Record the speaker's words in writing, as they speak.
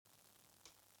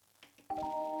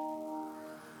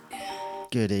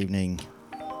Good evening,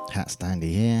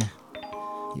 HatStandy here.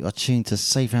 You are tuned to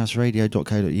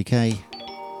safehouseradio.co.uk.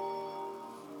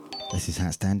 This is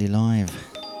HatStandy Live.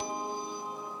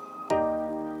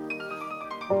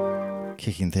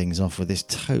 Kicking things off with this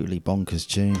totally bonkers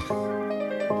tune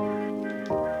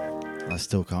I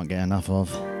still can't get enough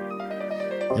of.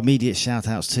 Immediate shout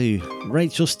outs to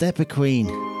Rachel Stepper Queen,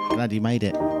 glad you made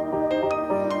it.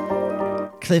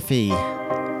 Cliffy,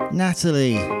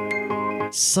 Natalie,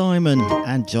 Simon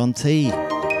and John T.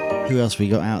 Who else we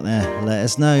got out there? Let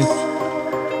us know.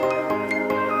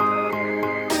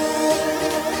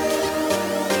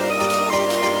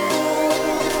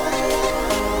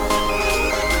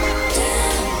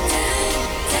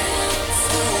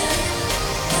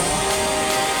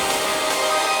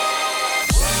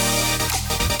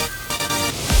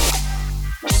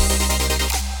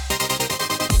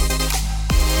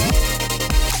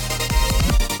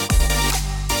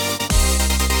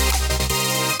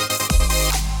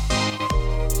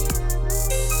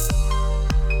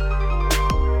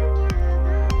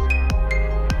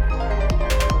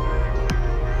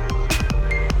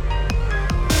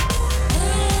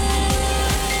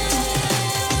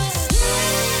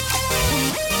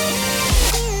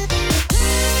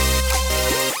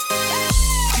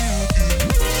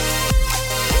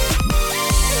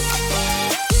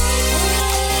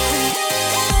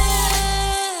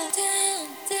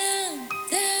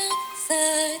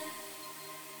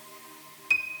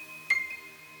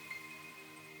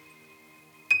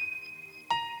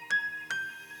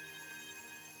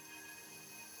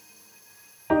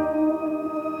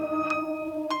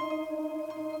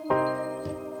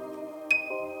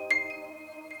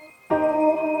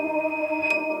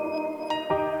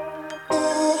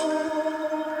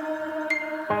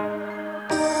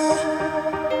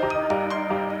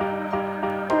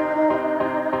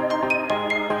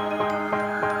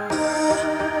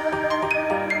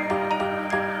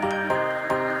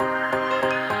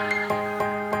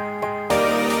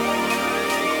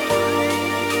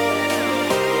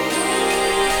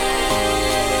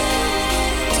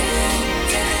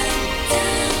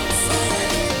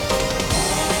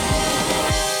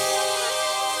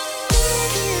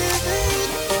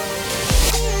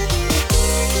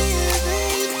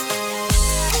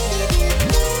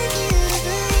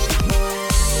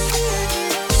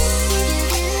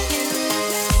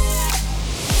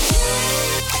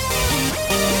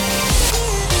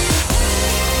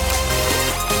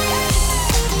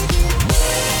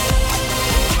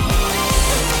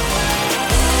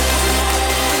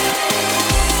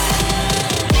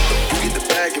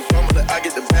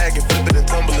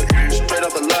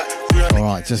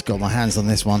 Just got my hands on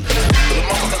this one.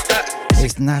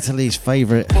 It's Natalie's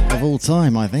favourite of all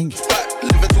time, I think.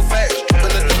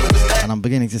 And I'm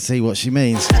beginning to see what she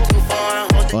means.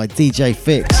 By DJ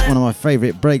Fixx, one of my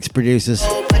favourite breaks producers.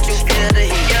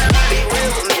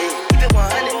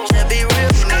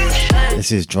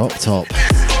 This is Drop Top.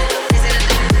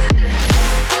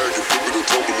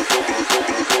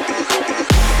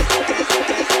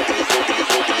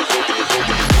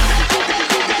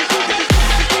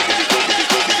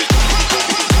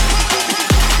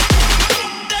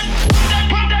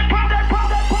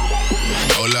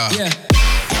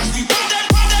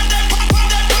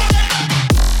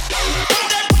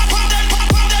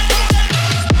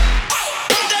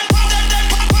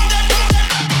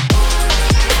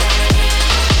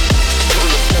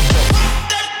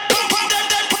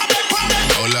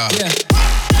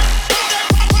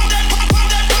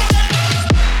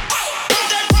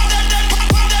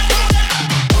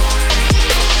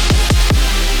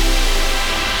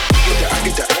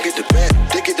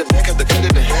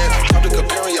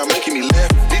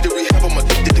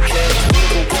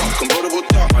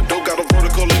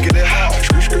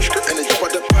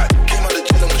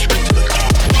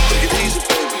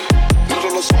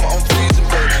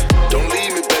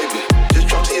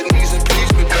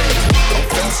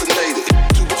 Fascinated.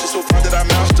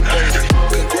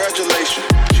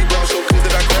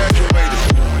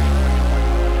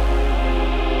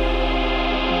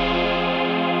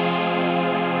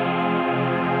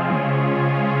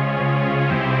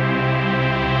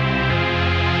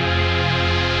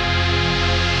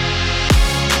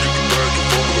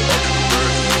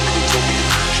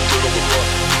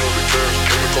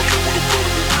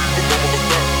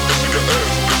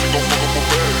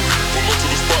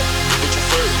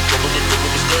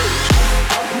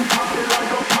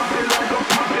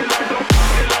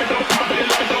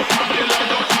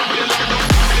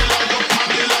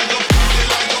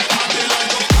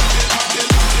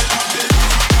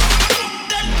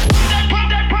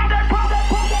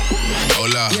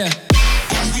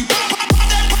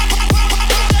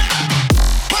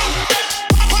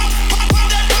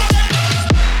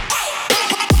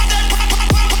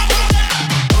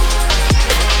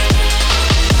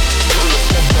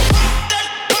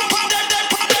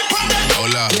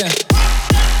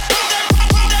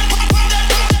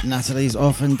 Natalie's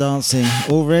off and dancing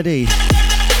already.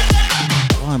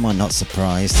 Why am I not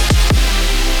surprised?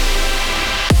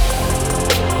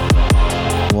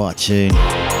 What a tune.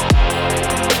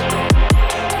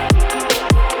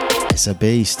 It's a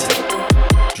beast.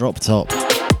 Drop Top,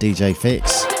 DJ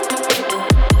Fixx.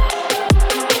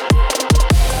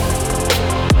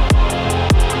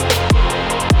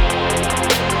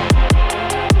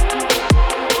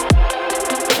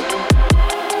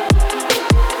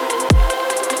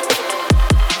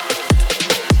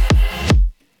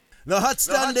 No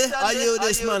HatStandy, are you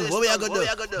this man? What we are gonna do?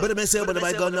 But I say, but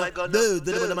my gun, do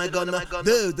the my gun, do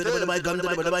the my gun, do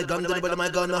the my gun, do the my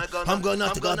gun. I'm gonna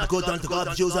have to go down to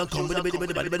go shoes and come with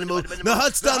the move. No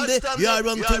HatStandy, you are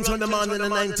run things from the man in the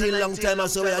 19 long time,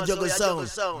 so we are juggle sound.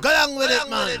 Go along with it,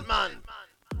 man.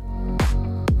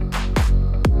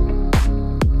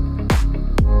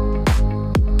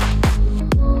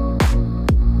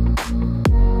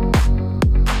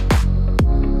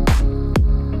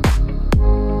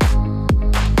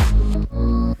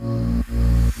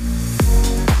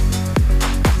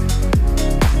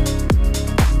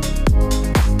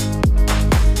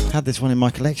 Had this one in my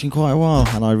collection quite a while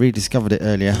and I rediscovered it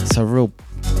earlier. It's a real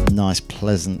nice,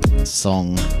 pleasant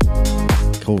song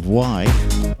called Why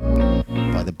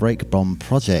by the BreakBomb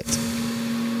project.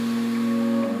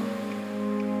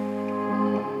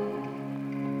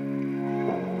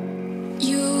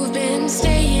 You've been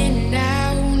staying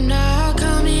now, not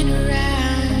coming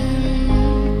around,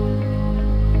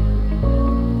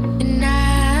 and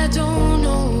I don't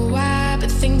know why, but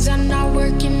things are not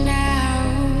working out.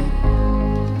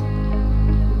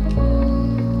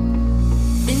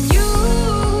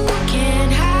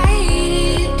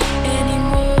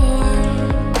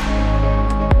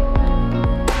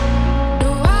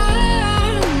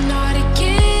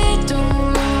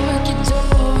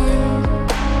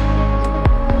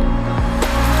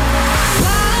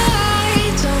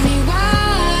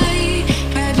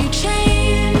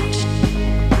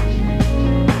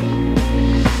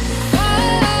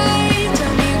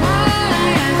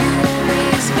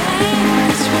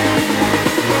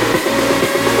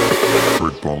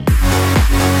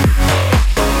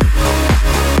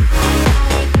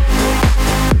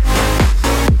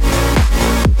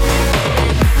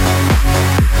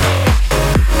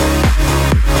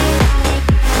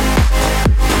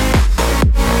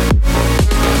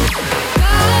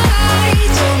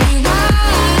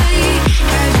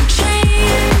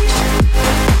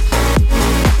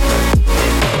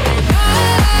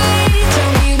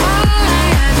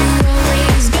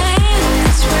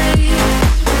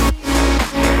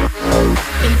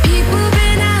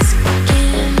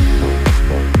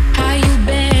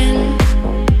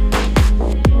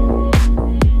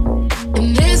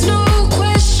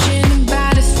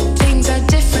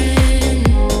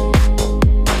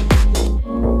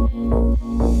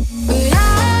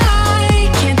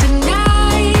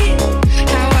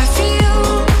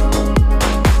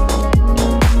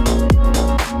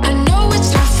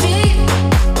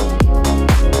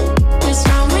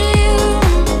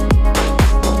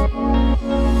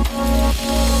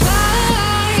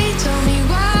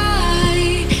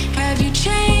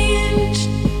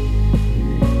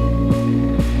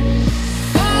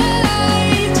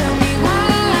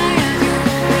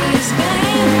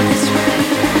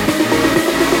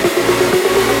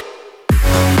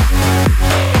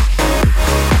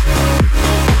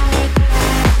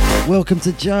 Welcome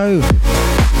to Joe.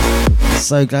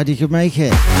 So glad you could make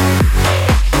it.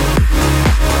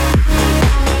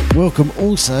 Welcome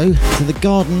also to the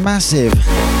Garden Massive.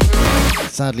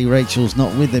 Sadly, Rachel's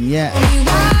not with them yet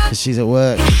because she's at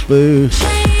work. Boo.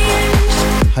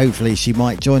 Hopefully she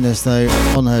might join us though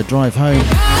on her drive home.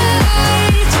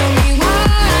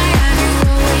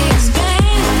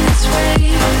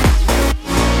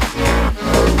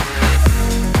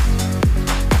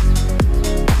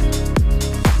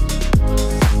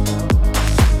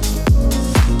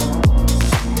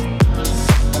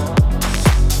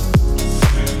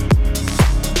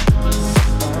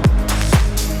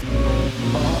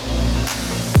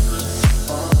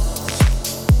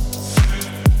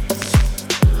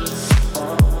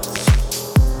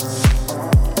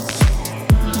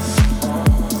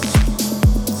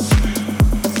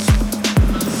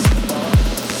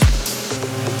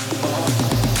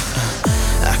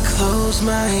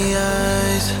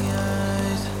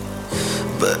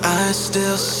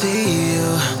 Still see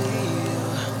you.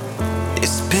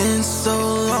 It's been so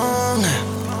long,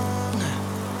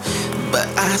 but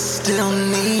I still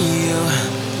need you.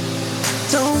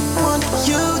 Don't want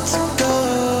you to go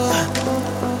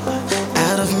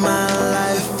out of my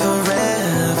life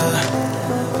forever.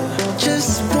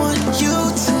 Just want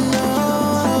you to know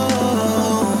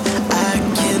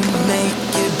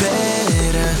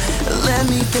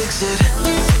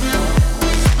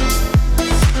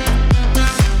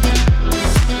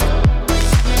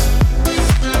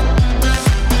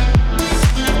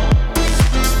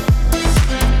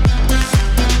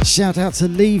Shout out to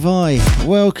Levi.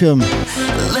 Welcome.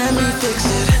 Let me fix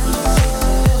it.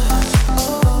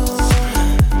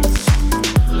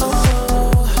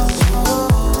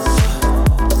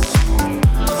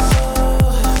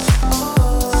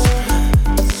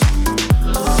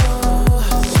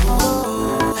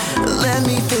 Let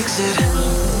me fix it.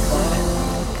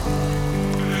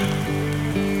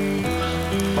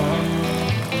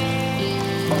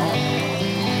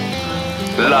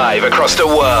 Live across the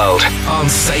world on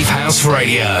Safehouse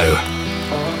Radio.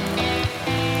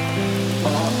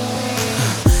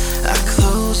 I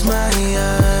close my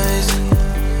eyes,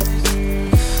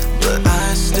 but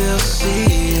I still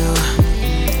see you.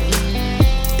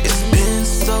 It's been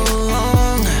so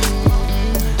long,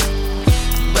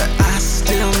 but I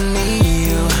still need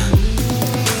you.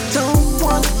 Don't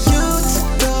want you to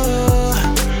go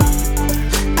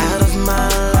out of my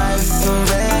life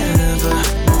forever.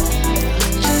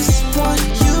 Just want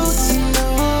you to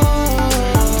know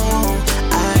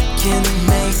I can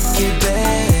make it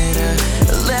better.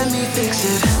 Let me fix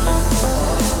it.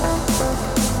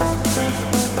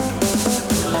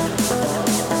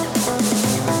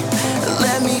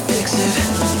 Let me fix it.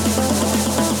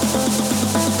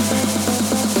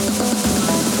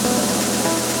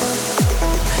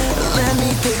 Let me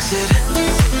fix it.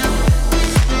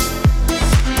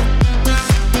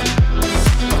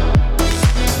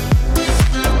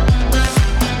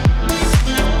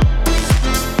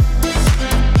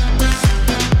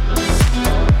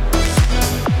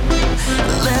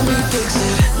 Let me fix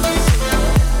it.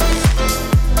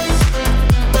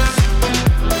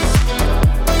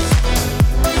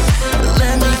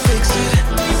 Let me fix it.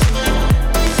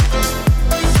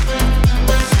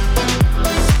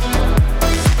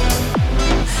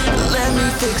 Let me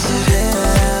fix it.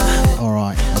 Yeah.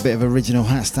 Alright, a bit of original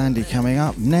HatStandy coming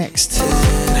up next.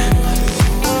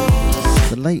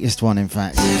 The latest one, in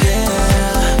fact. You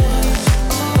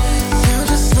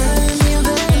just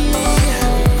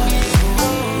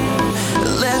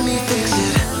let me fix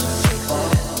it.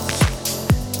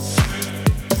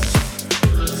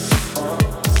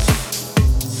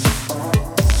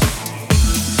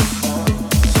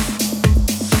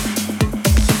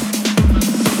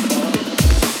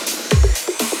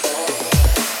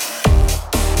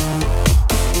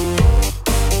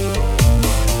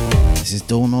 This is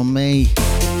Dawn on Me.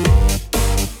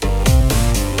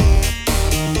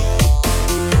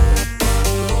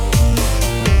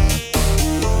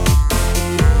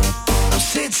 I'm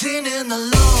sitting in the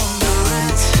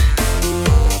laundrette,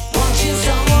 watching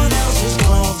someone else's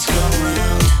clothes come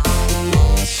round.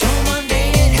 So Monday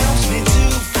it helps me to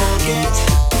forget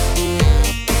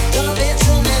the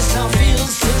bitterness I feel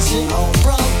since it all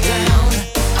broke down.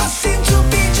 I seem to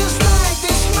be just like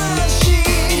this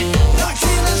machine, locked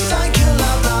in a cycle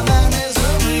of love and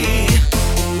misery.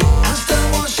 As the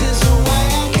washes away,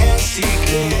 I can't see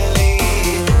clearly,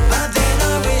 but then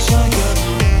I wish I could.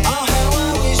 Oh, how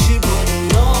I wish it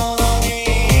wouldn't all on me.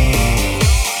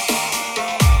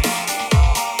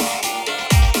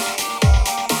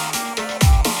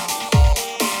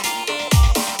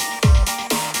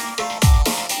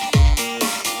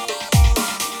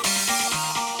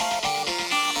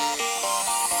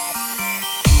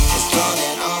 It's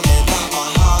dawning on me that my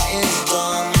heart is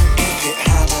done. If it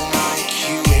had an IQ,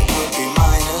 it would be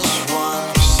 -1.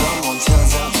 If someone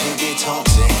turns out to be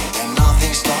toxic, then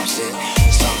nothing stops it.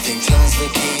 Something turns the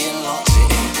key and locks it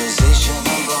in position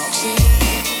and blocks it.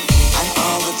 And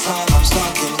all the time I'm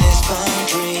stuck in this bad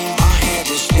dream. My head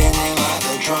is spinning like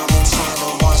the drum inside a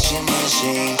washing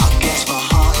machine. I guess my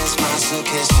heart is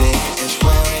masochistic. It's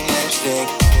wearing lipstick.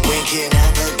 Winking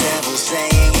at the devil,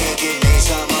 saying, "Here, give me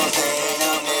some more pain."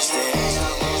 I missed it.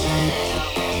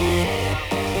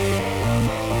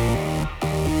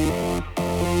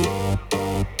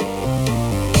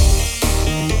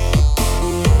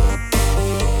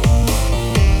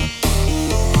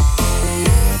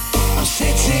 I'm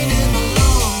sitting in the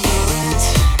laundrette,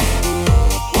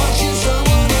 watching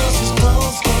someone else's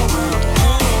clothes go round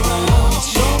and around.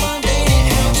 So Monday it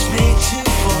helps me to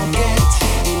forget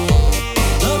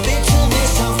the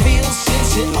bitterness I feel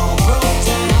since it all broke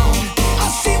down. I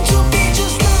seem to be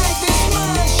just like this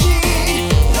machine,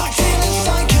 locked in a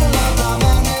cycle of love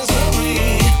and misery.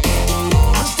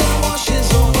 As the washes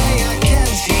away, I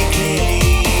can't see clearly.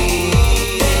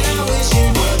 Then I wish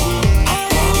it would. I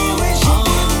really wish it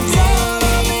wouldn't tell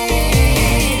me.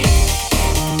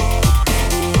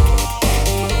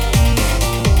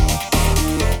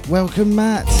 Welcome,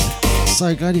 Matt.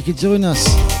 So glad you could join us.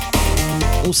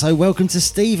 Also, welcome to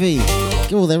Stevie.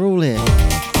 Oh, they're all here.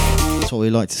 That's what we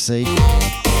like to see.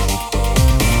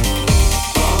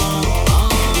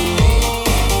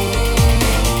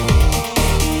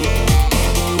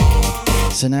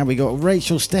 So now we got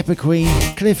Rachel, Stepper Queen,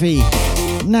 Cliffy,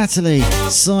 Natalie,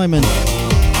 Simon,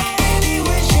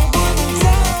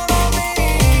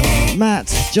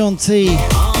 Matt, John T,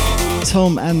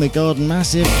 Tom and the Garden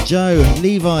Massive, Joe,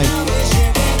 Levi,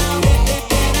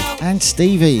 and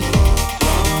Stevie.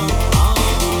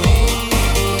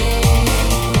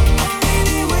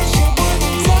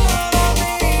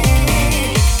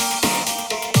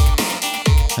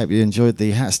 Hope you enjoyed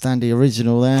the HatStandy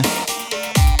original there.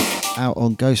 Out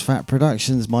on Ghost Fat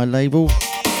Productions, my label.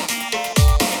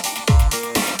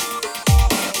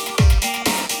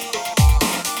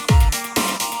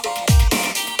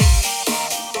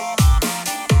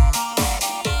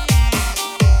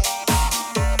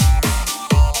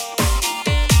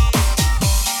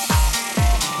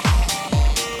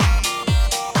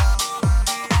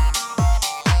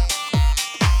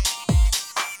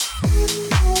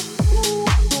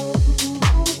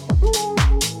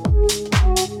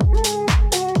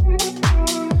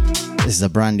 A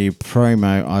brand new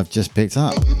promo I've just picked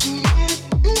up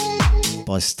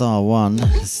by Star One.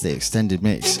 It's the extended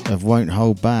mix of Won't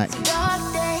Hold Back. Dark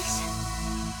days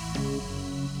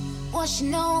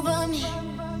washing over me.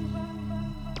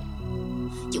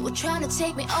 You were trying to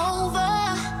take me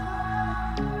over,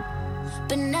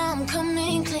 but now I'm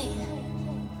coming clean.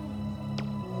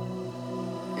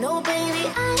 No, baby,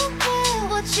 I don't care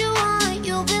what you want.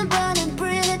 You've been burning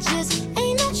bridges.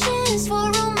 Ain't no chance for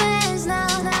romance now.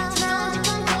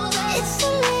 It's too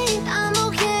late, I'm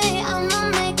okay, I'ma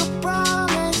make a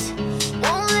promise.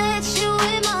 Won't let you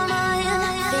in my mind.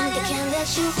 Think I can't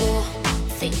let you go.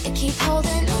 Think I keep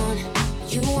holding on.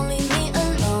 You won't leave me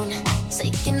alone.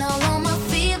 Taking all of my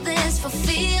feelings for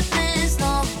feelings,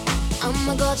 no.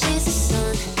 I'ma go chase the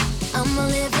sun. I'ma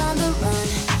live on the run.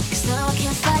 Cause now I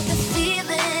can't fight the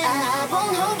feeling. I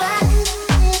won't hold back.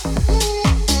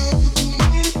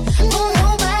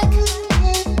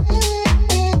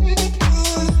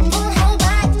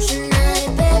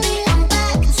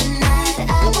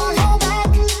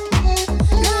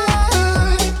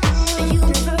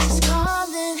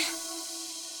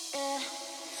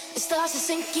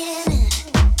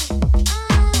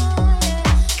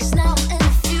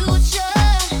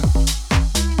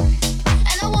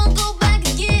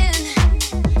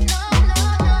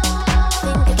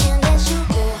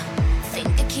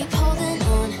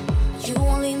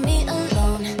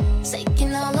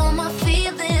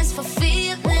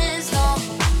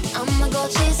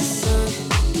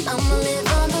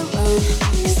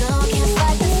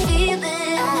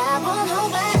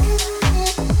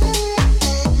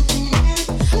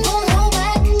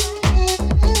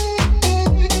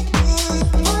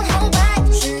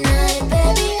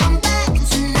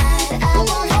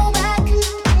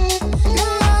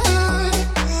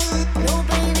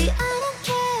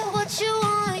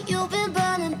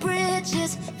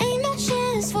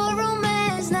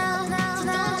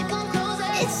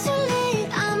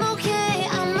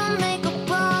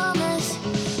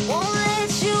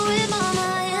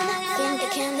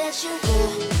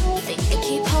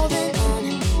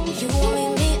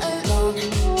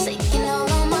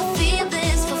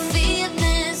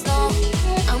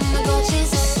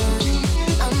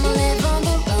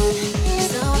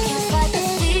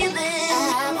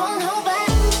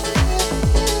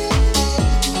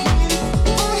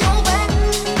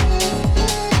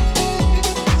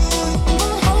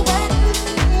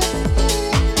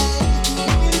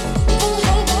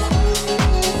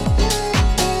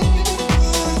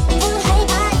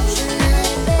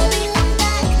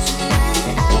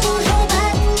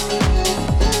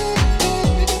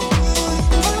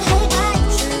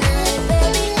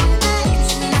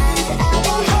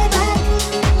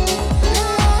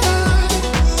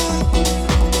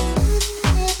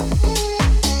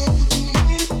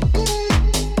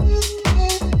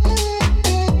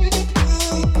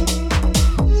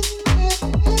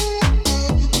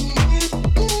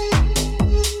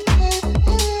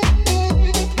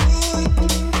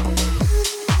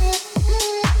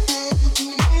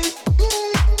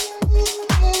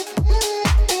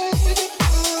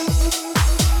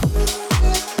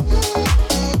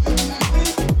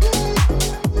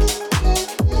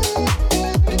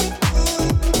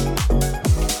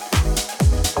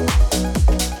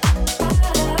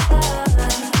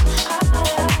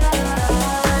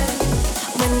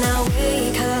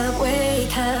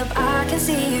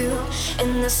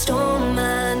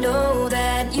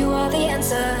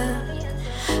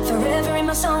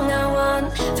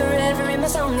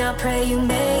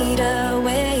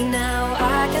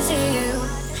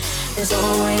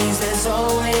 There's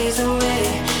always a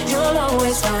way. You'll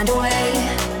always find a way.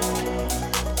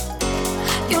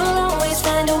 You'll always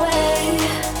find a way.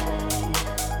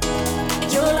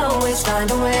 always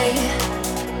find a way.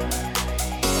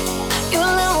 You'll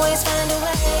always find a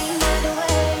way.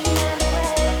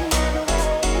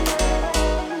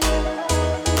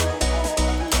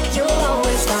 You'll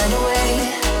always find a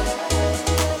way.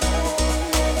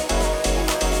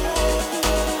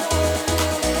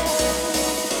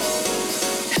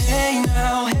 Hey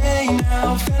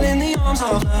now, fell in the arms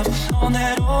of love on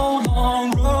that old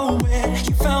long road where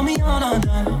you found me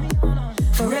undone.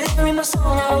 Forever in my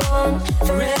song I want,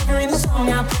 forever in my song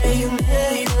I pray. You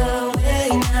made a way,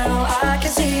 now I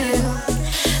can see you.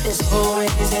 There's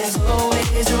always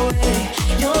a way.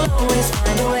 You'll always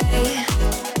find a way.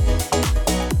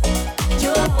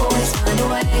 You'll always find a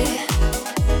way.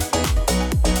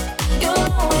 You'll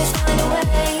always find a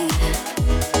way.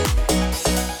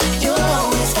 You'll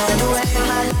always find a way.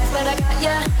 My life, but I got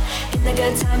ya. In the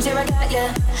good times, here I got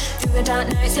ya. Through the dark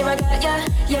nights, here I got ya.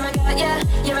 Yeah, I got ya.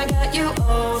 Yeah, I got you.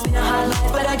 Oh, it's been a hard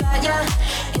life, but I got ya.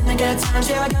 In the good times,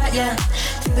 here I got ya.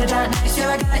 Through the dark nights, here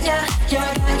I got ya. Yeah,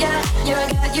 I got ya. Yeah,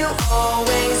 I got you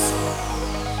always.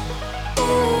 Ooh,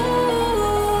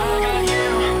 I got you.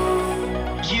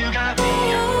 You got me.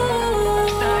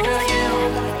 'Cause I got you.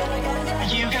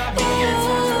 You got me. I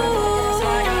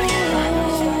got you.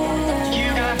 You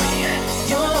got me.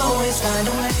 You'll always find a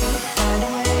way. Find a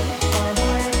way. Find a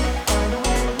way. Find a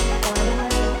way. Find a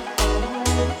way.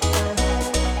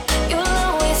 You'll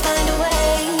always find a way.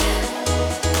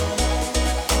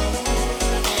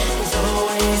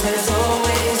 There's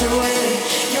always a way.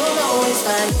 You'll always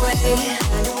find a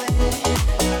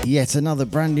way. Yet another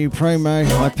brand new promo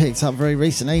I picked up very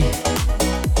recently.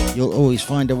 You'll Always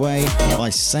Find a Way by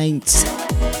Saintz.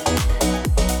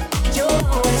 You'll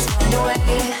always find a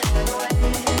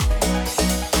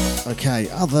way. Okay,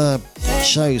 other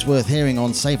shows worth hearing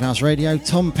on Safehouse Radio.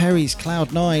 Tom Perry's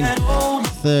Cloud 9,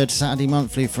 third Saturday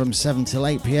monthly from 7 till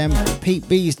 8 p.m. Pete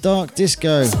B's Dark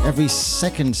Disco, every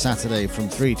second Saturday from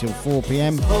 3 till 4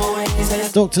 p.m.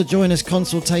 Dr. Joyner's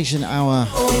Consultation Hour,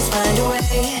 Always find a way.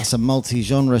 it's a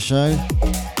multi-genre show.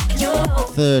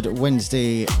 Third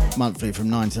Wednesday monthly from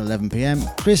 9 till 11 p.m.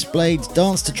 Chris Blade's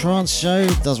Dance to Trance show,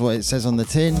 does what it says on the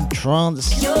tin,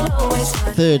 trance. You'll always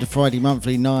find Third Friday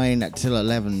monthly 9 till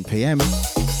 11 p.m.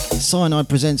 Cyanide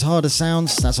presents Harder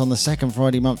Sounds, that's on the second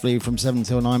Friday monthly from 7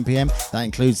 till 9 p.m. That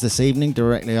includes this evening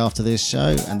directly after this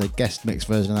show, and the guest mix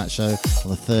version of that show on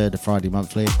the third Friday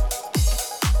monthly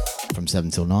from 7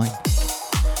 till 9.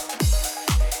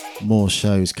 More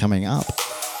shows coming up.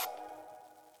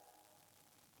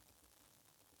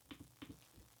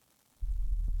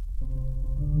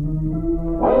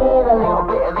 A little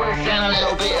bit of this and a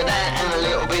little bit of that and a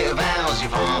little bit of ours,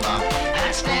 your father.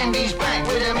 HatStandy's back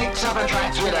with a mix of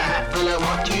tracks with a hat full of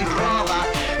what you'd rather.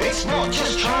 It's not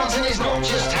just trance and it's not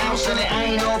just house and it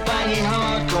ain't all banging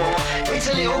hardcore. It's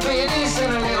a little bit of this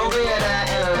and a little bit of that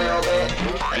and a little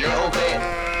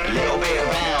bit of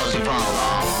ours, your father.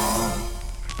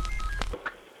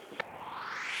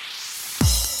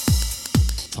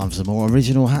 Time for some more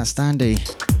original HatStandy.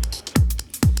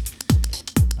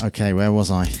 Okay, where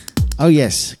was I? Oh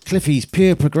yes, Cliffy's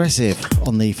Pure Progressive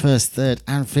on the first, third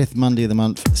and fifth Monday of the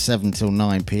month, 7 till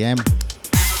 9 p.m.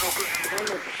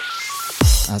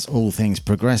 That's all things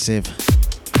progressive.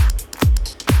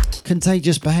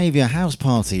 Contagious Behaviour House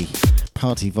Party,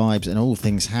 party vibes and all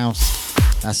things house.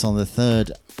 That's on the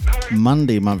third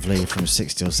Monday monthly from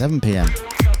 6 till 7 p.m.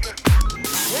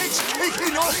 It's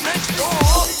kicking off next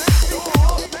door.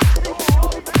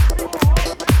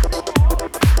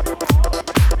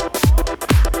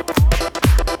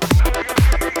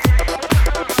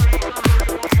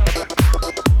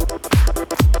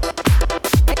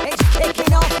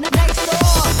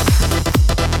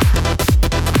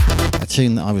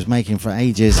 Tune that I was making for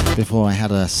ages before I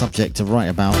had a subject to write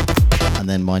about, and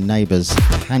then my neighbours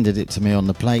handed it to me on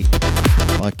the plate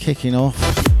by kicking off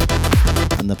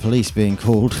and the police being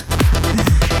called.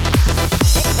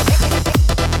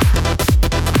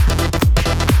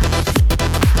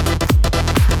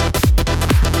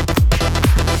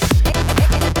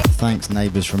 Thanks,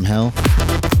 neighbours from hell.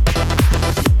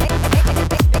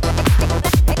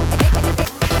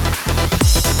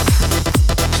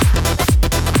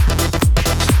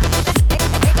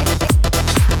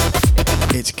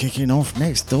 It's kicking off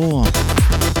next door.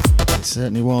 It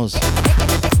certainly was.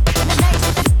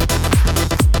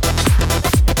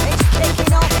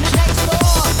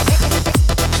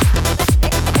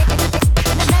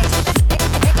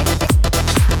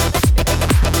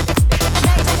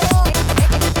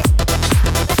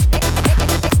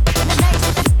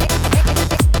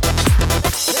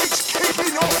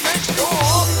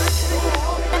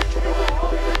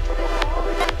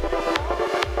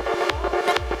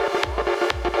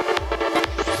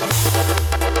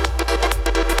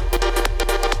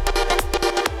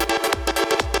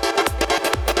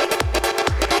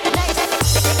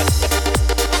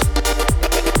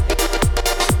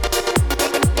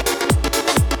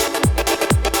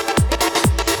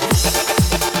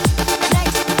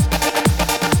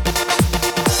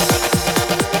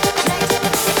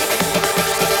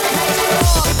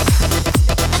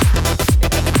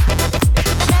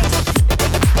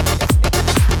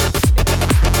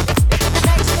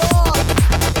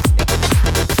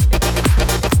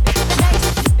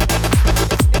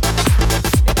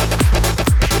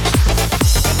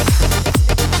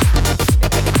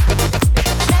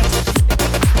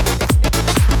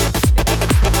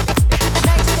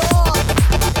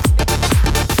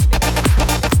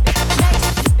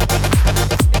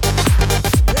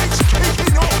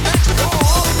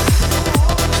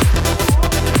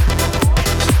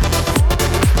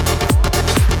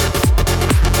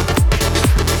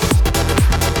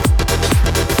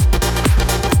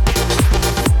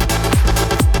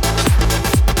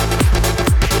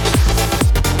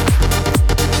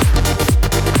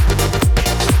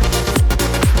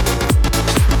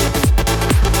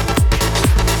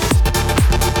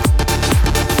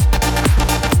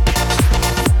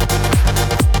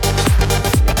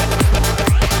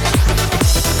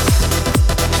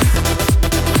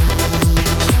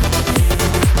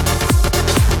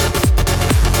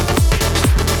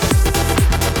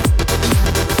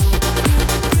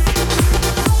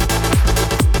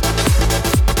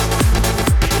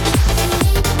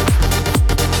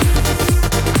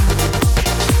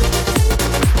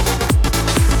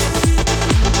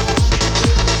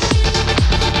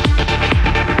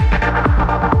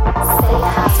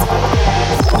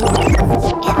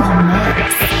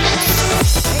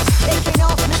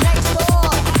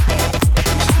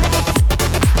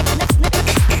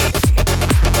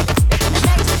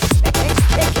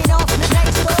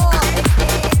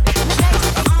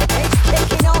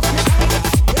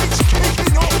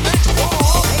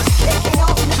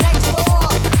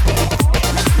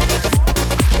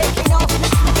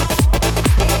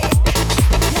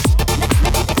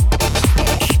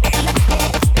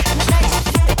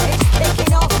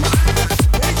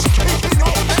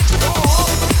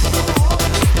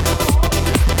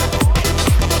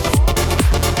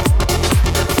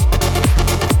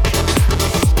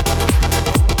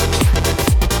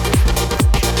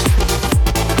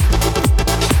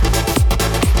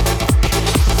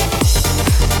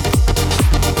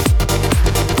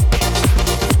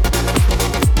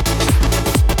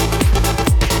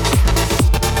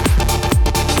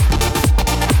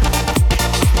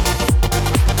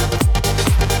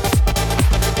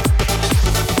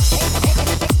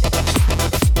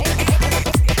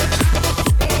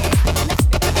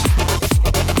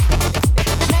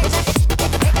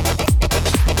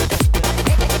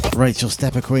 Rachel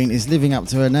Stepper Queen is living up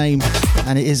to her name,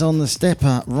 and it is on the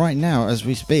stepper right now as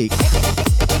we speak.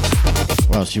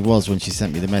 Well, she was when she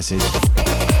sent me the message.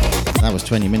 That was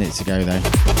 20 minutes ago though.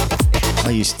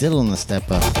 Are you still on the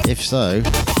stepper? If so,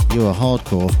 you are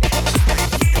hardcore.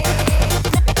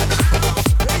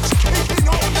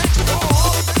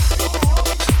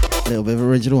 A little bit of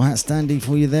original HatStandy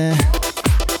for you there.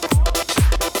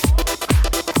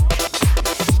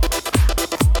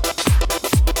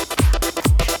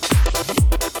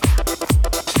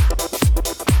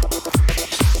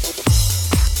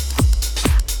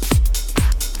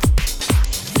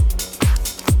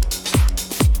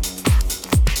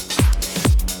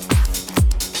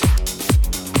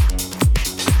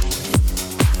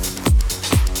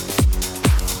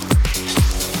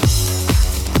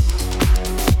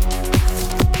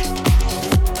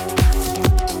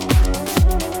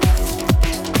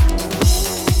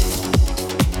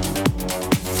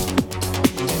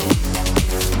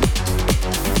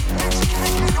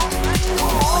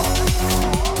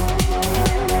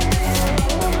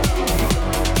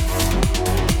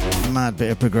 Bit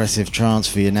of progressive trance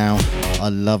for you now. I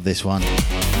love this one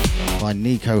by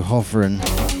Niko Hoffrén.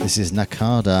 This is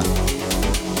Naqada.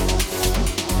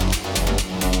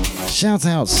 Shout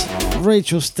outs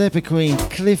Rachel Stepper Queen,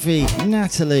 Cliffy,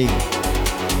 Natalie,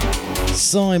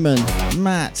 Simon,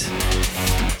 Matt,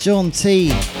 John T,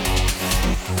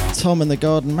 Tom and the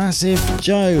Garden Massive,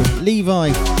 Joe, Levi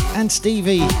and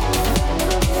Stevie.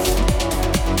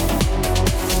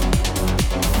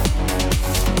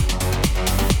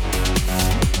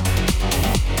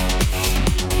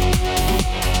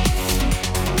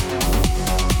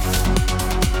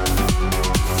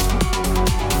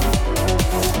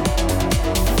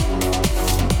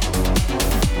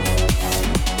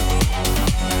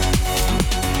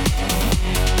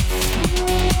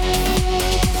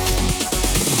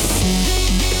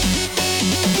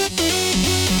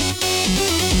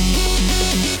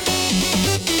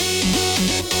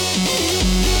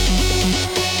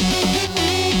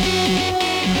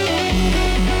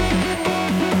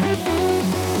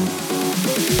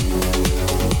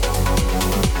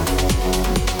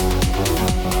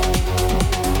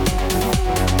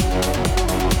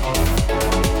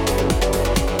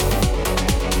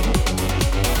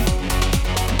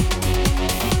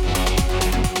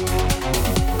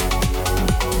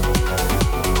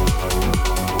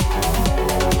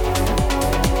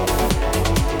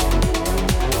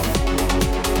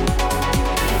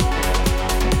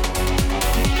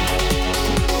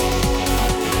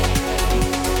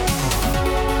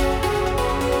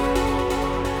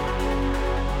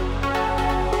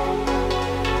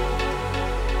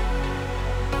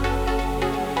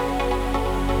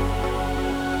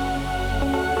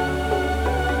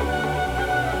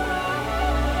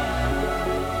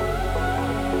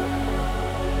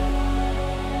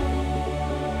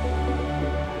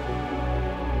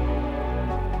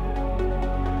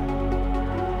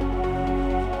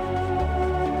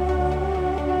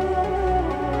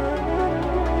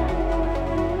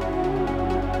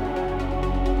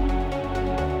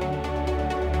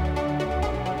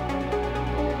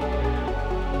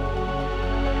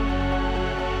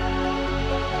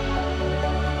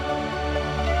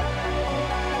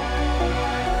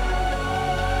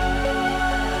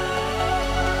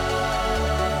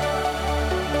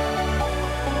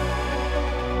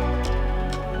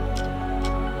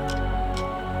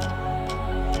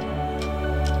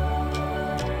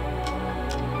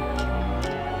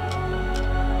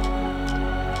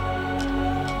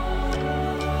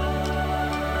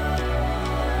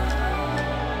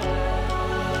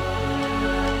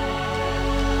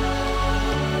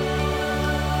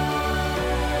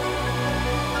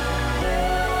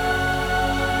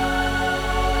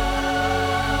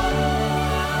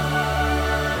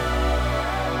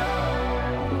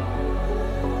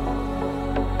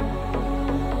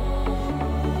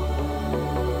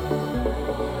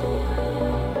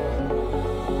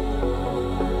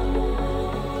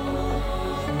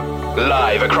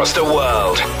 Live across the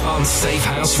world on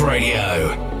Safehouse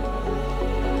Radio.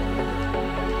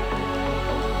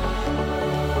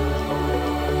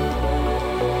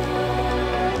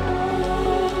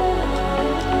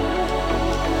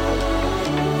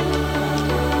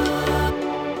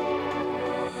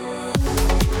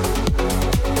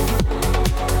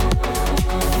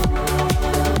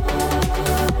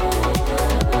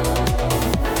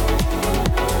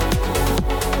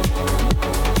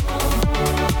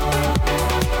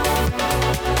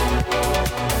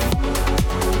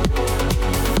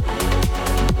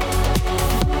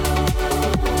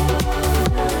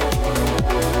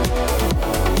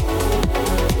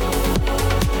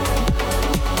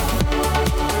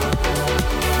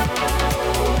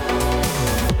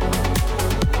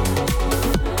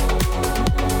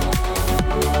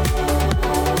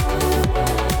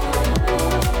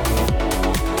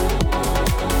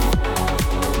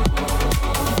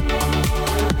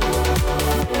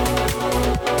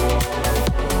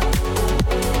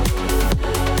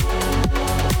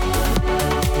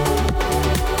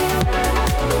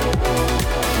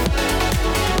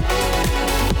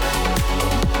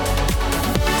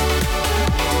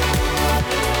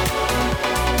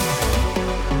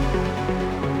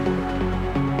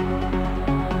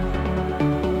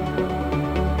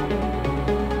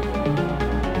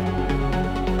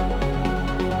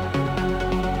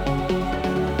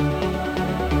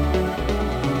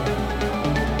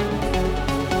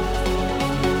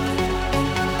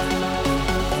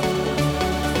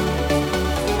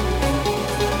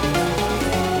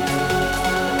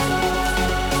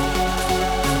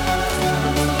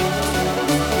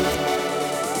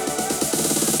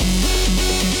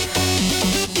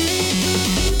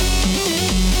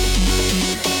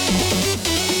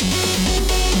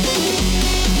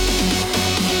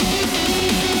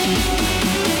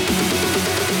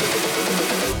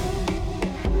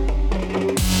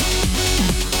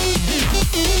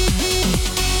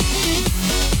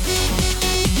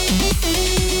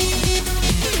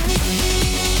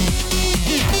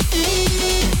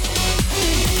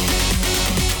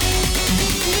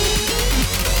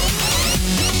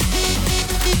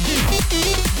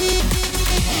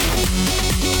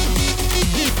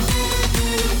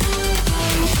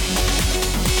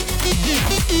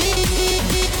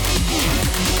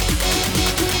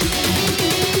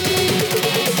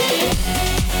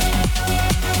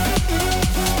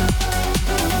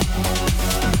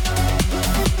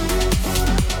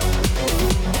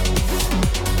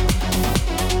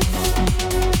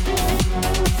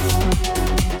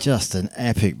 Just an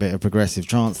epic bit of progressive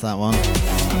trance, that one.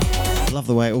 Love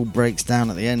the way it all breaks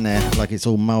down at the end there, like it's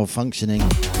all malfunctioning.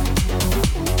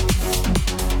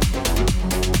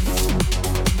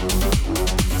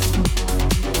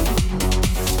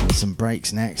 Some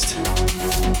breaks next.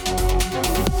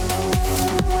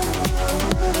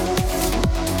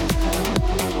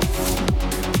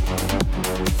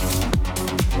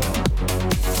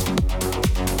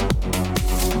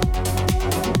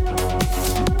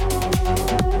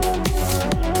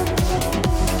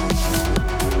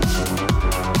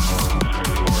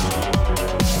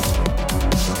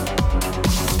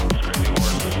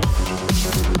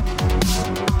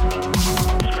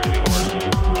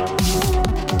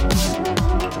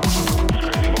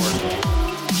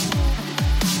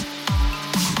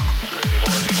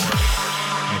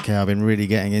 I've been really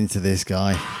getting into this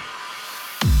guy.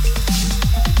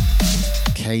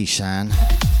 Kayshan.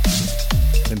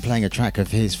 Been playing a track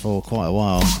of his for quite a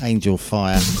while. Angel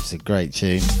Fire. It's a great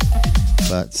tune.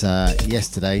 But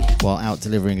yesterday, while out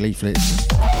delivering leaflets,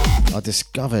 I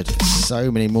discovered so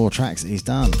many more tracks that he's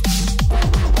done.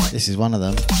 This is one of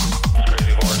them.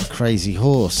 Crazy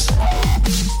Horse.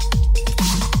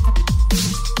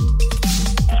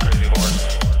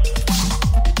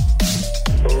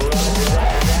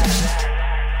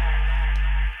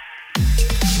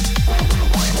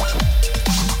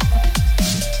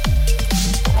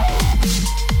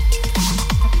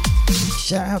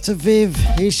 Shout out to Viv,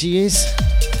 here she is.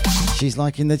 She's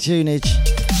liking the tunage.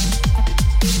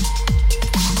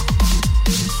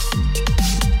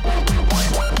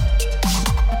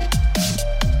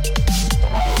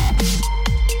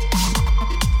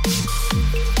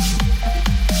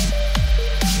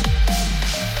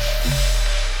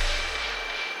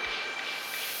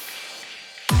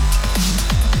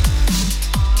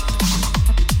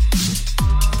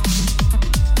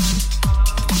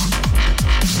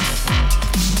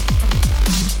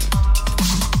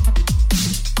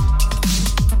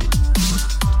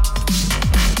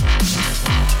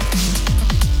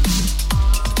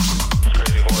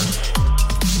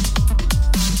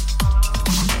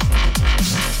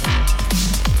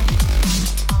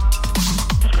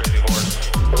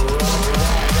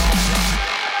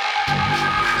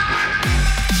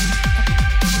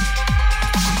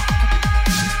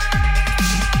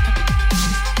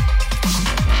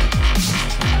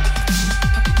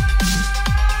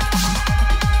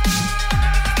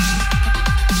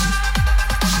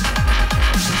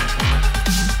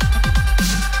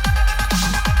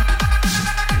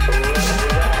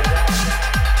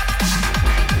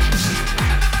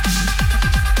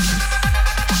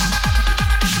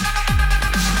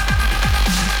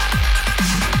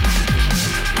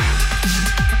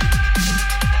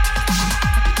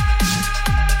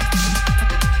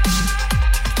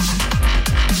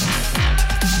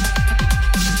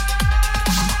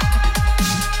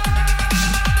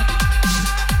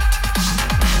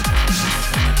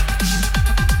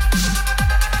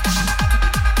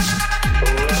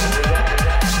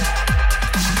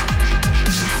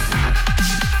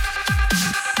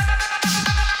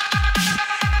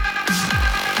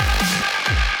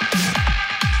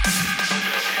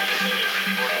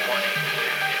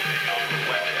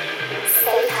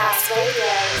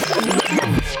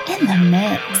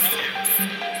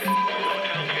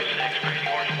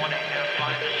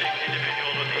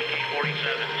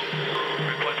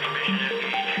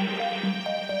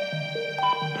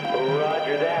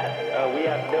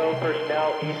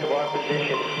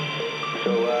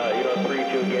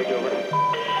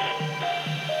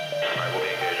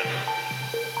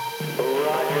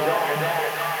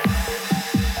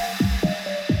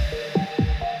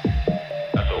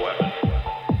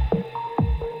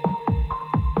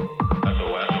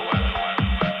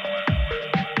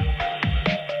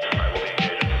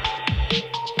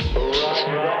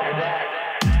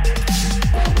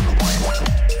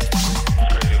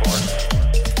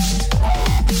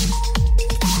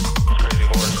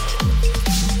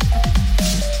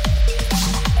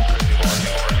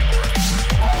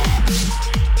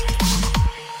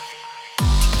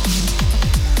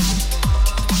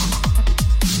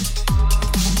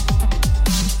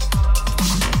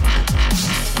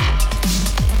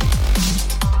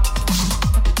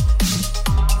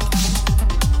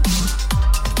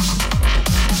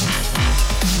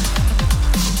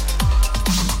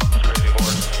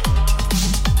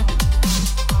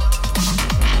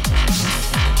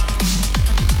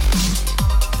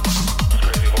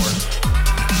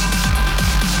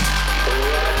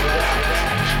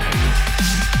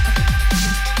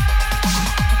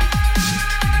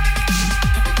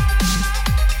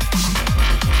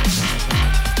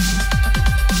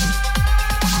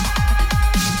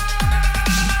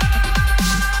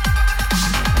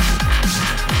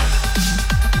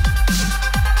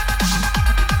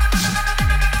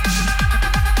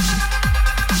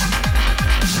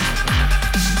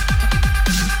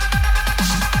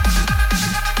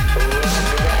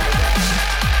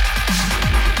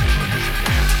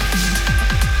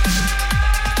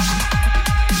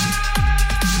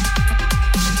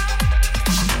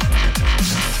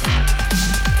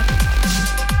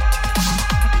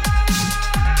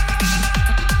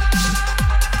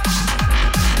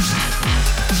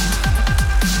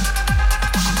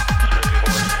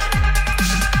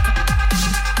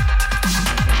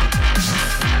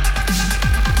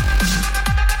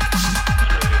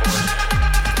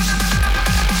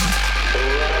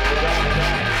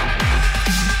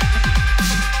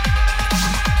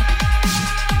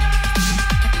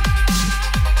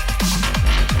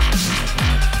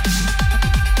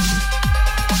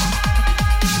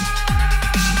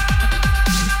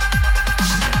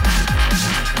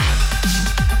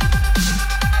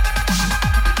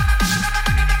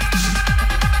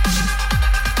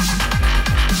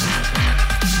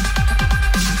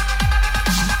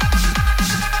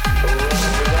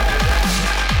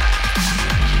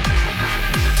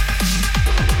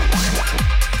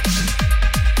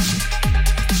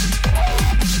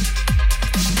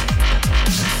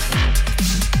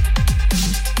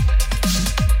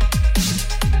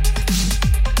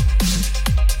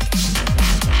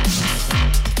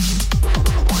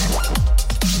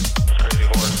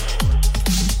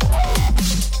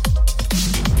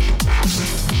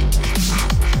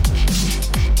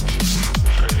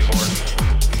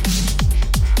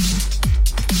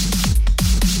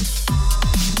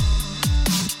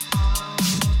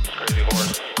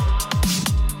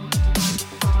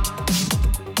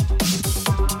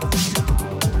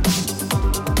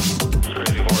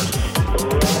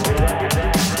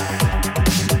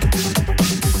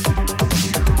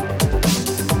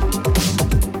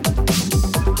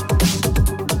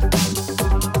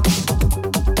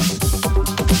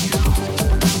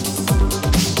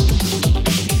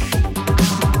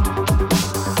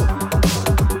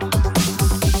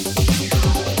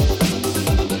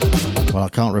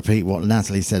 can't repeat what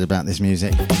Natalie said about this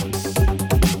music.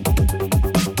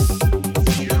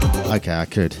 Okay, I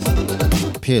could.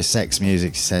 Pure sex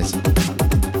music, she says.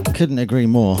 Couldn't agree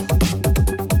more.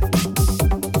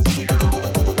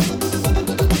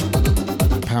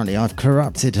 Apparently I've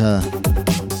corrupted her.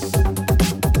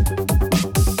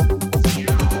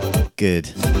 Good.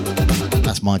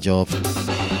 That's my job.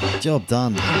 Job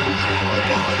done.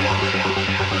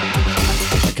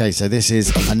 Okay, so this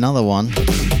is another one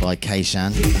by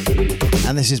Kayshan.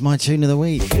 And this is my tune of the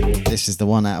week. This is the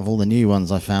one out of all the new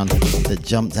ones I found that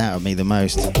jumped out at me the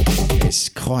most. It's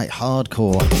quite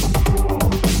hardcore.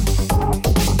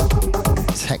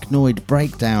 Technoid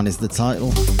Breakdown is the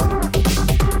title.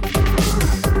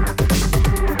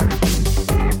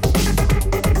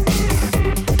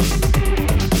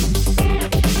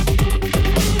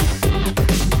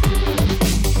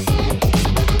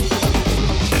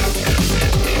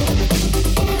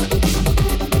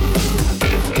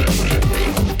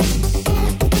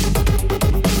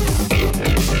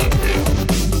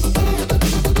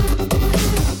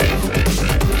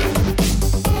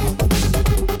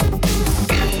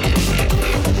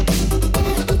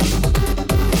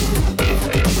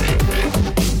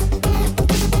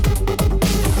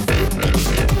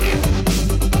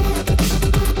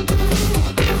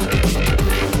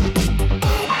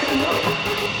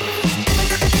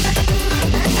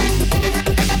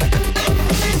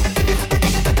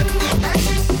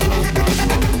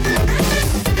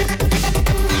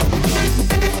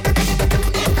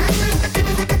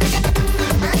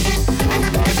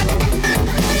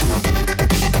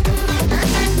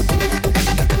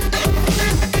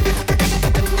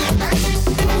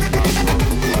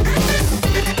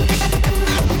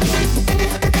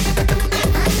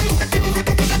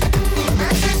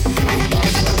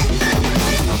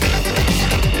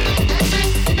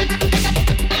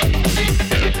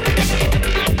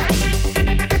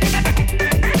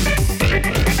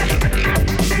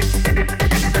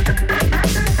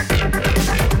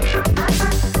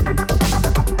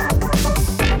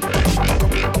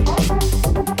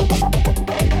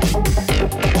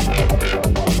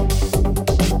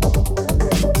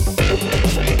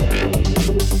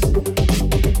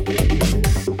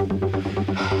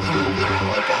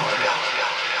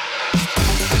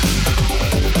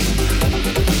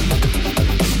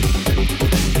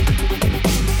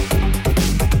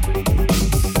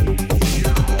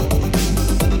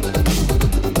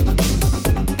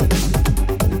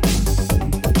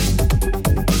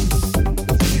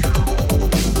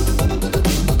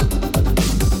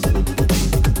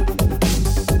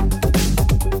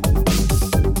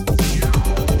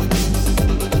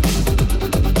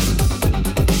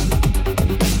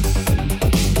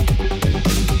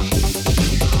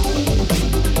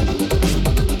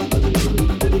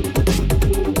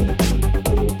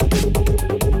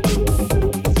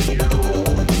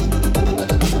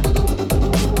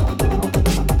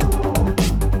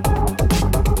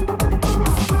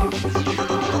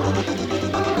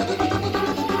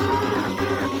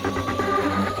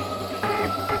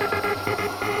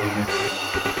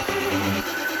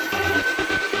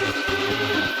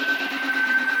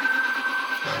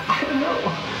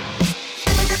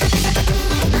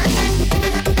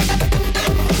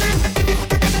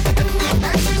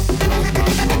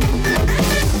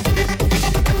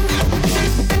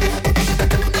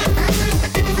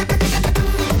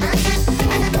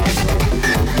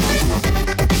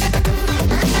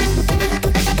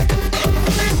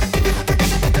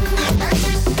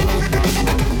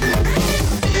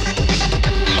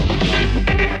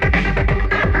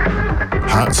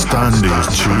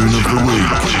 HatStandy's Tune of the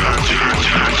Week.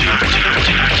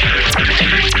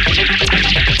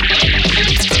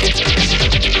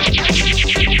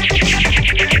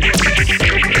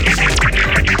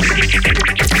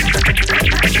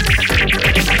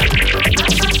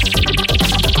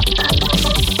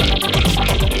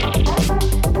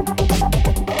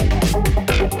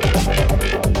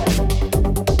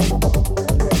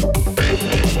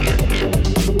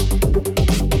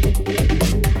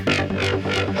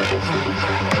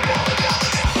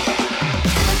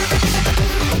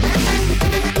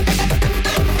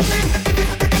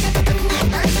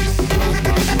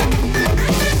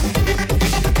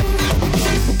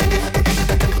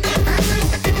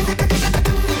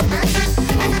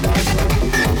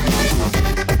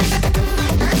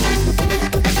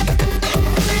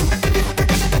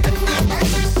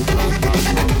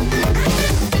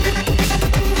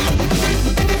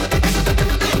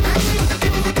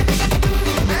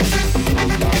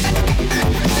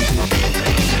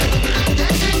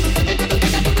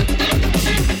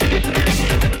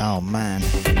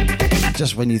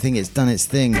 just when you think it's done its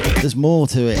thing, there's more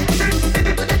to it.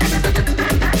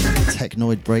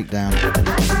 Technoid breakdown.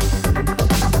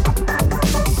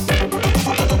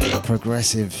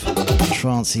 Progressive,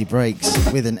 trancey breaks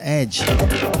with an edge.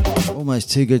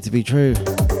 Almost too good to be true.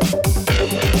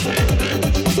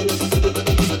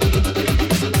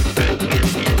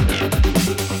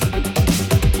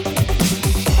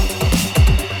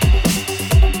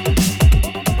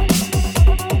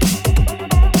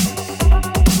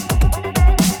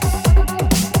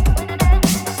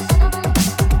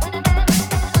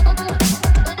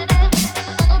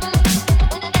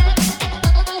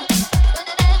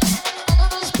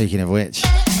 Speaking of which,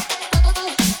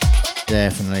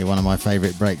 definitely one of my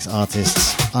favourite breaks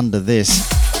artists, Under This,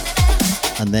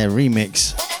 and their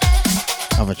remix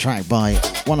of a track by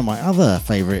one of my other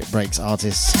favourite breaks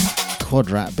artists,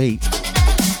 Quadrat Beat.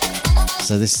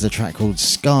 So this is a track called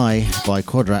Sky by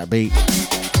Quadrat Beat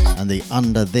and the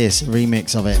Under This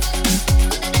remix of it.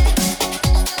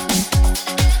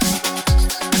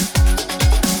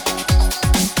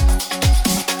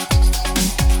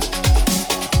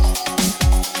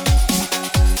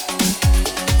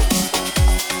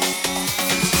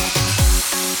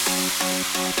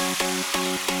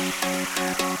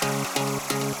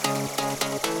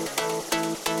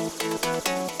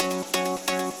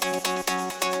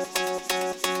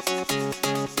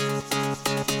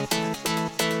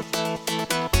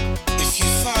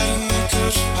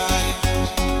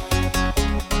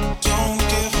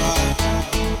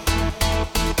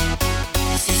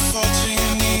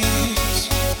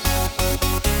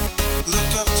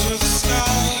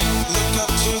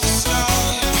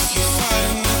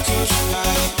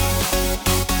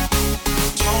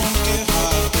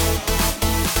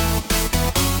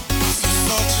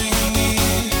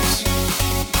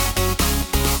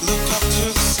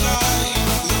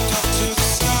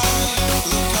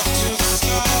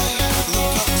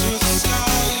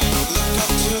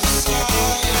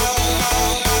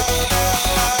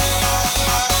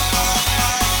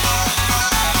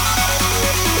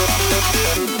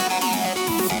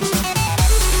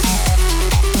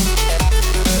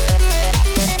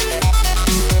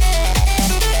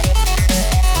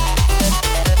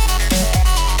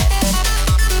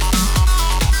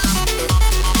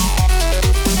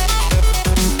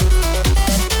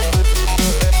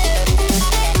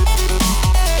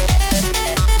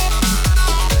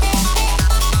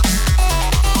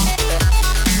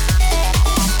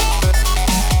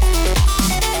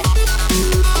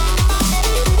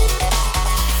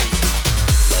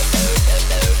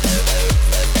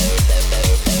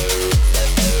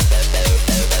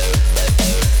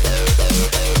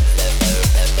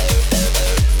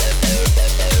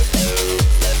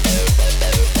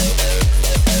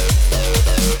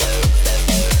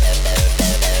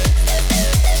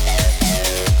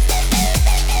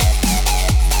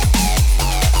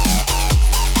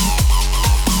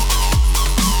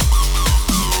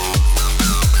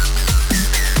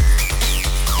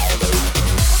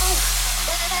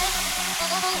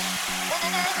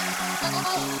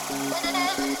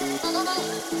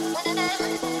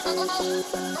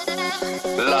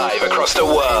 Live across the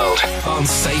world on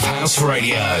Safehouse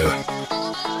Radio.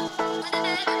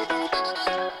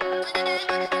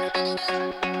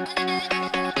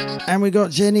 And we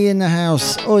got Jenny in the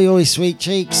house. Oi, oi, sweet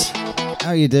cheeks. How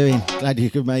are you doing? Glad you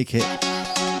could make it.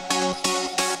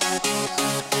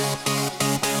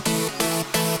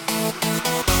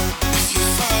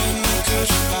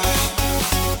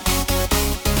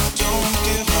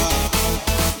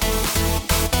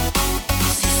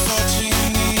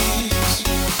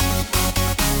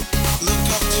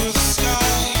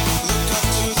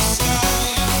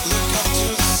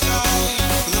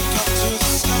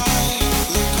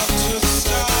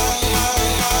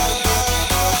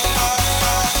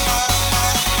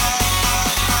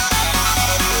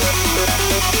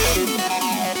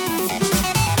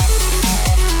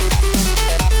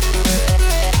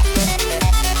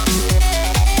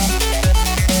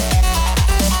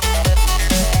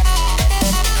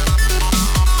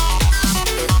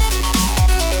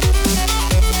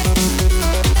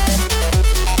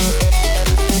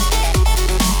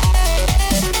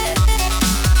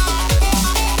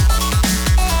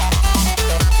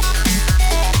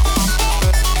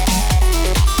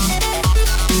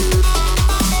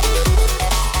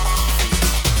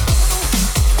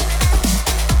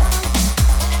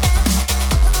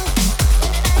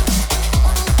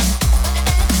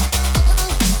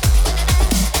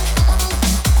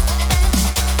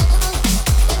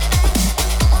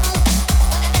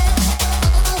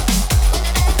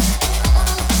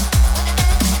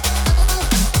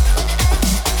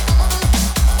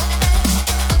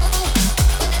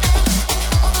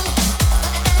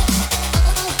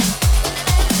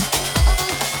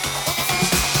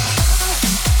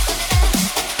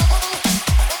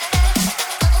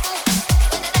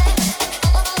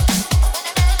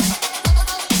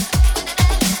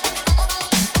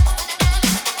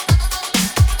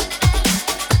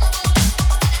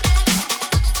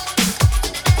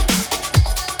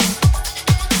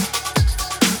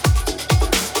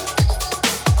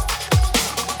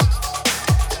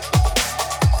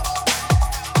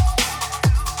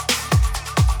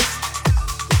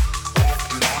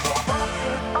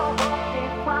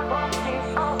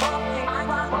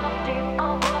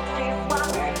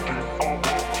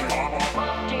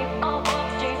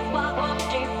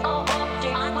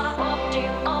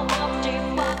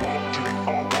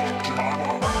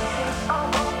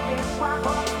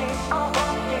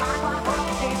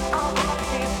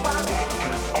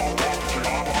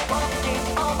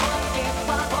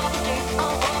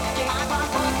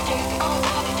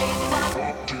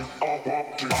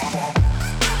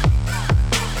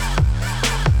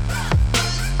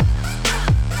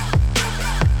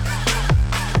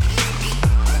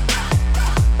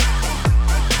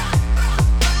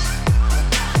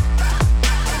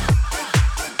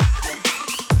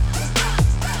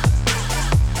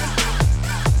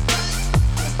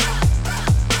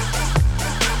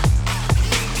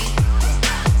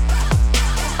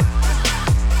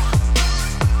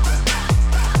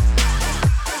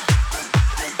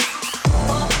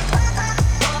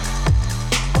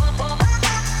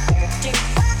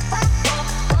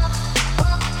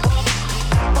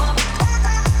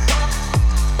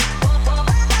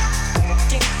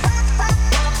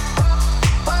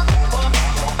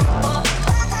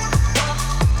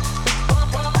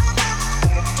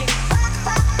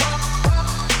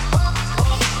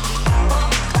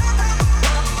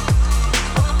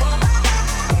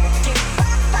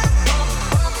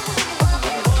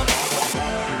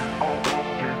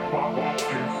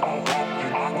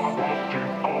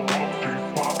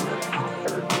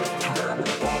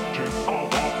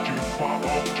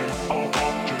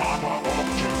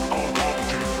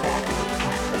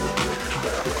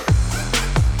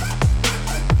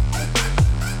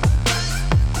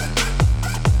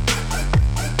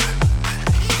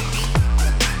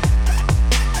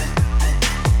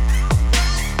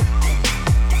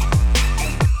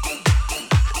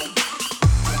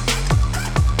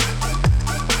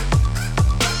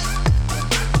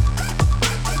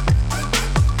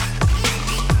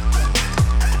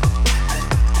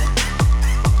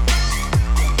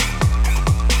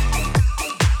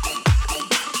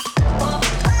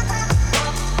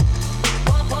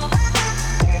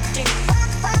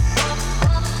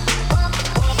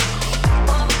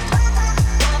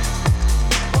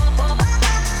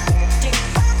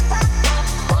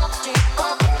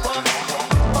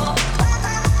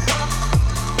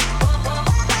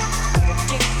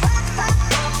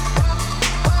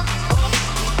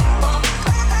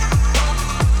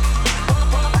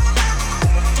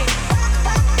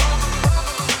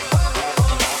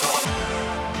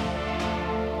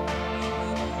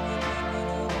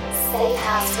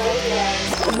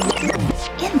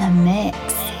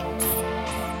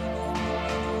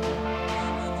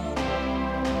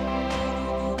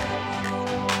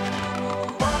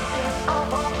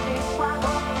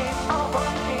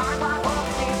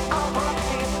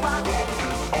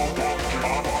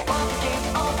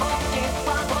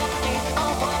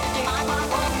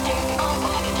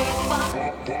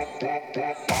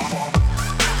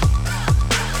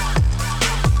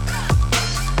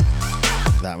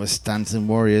 was Stanton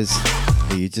Warriors,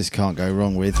 who you just can't go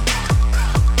wrong with.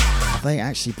 Have they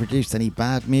actually produced any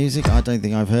bad music? I don't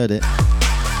think I've heard it.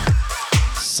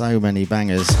 So many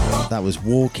bangers. That was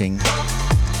Walking.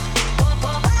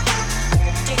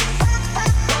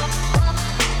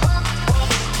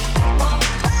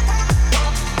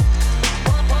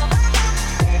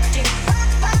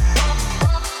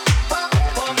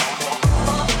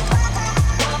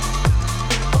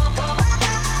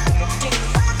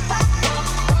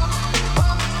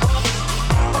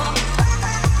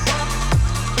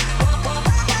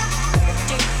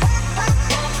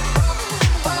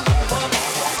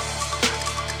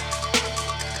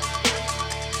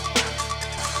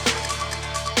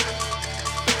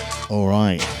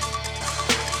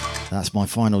 That's my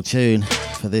final tune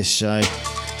for this show.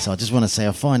 So I just want to say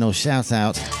a final shout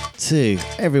out to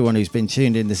everyone who's been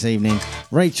tuned in this evening.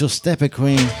 Rachel Stepper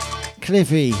Queen,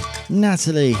 Cliffy,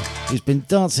 Natalie, who's been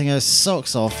dancing her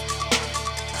socks off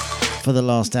for the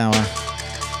last hour.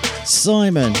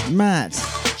 Simon, Matt,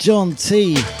 John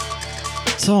T,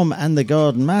 Tom and the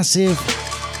Garden Massive,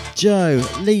 Joe,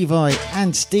 Levi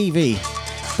and Stevie.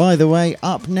 By the way,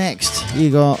 up next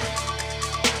you got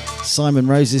Simon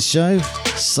Rose's show.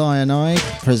 Cyanide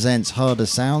presents Harder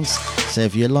Sounds, so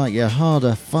if you like your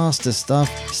harder, faster stuff,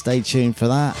 stay tuned for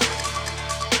that.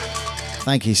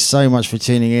 Thank you so much for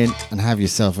tuning in and have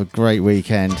yourself a great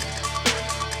weekend.